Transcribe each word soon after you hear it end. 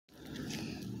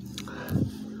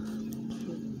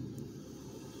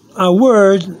a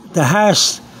word that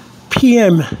has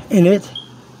PM in it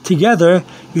together,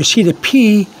 you see the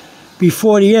P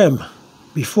before the M.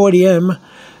 Before the M,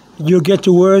 you'll get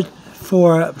the word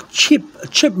for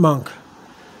chipmunk. CHIPMUCK.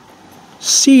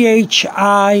 See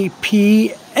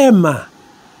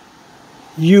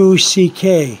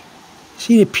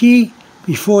the P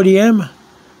before the M?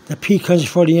 The P comes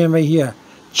before the M right here.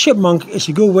 Chipmunk is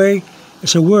a good way.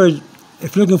 It's a word,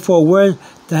 if you're looking for a word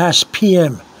that has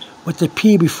PM, with the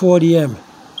P before the M.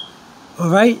 All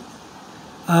right?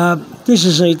 This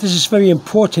is very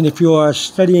important if you are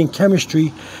studying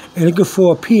chemistry and looking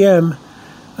for PM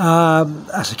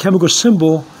as a chemical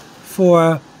symbol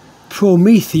for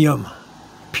promethium.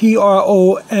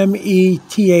 PROMETHIUM.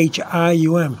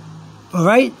 All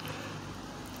right?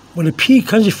 When the P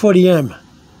comes before the M.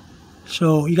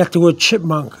 So you got the word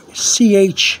chipmunk.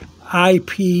 CHIPMUCK.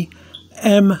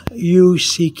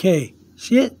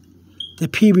 See it? The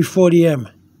P before the M.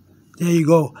 There you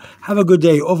go. Have a good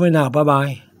day. Over and out.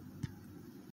 Bye-bye.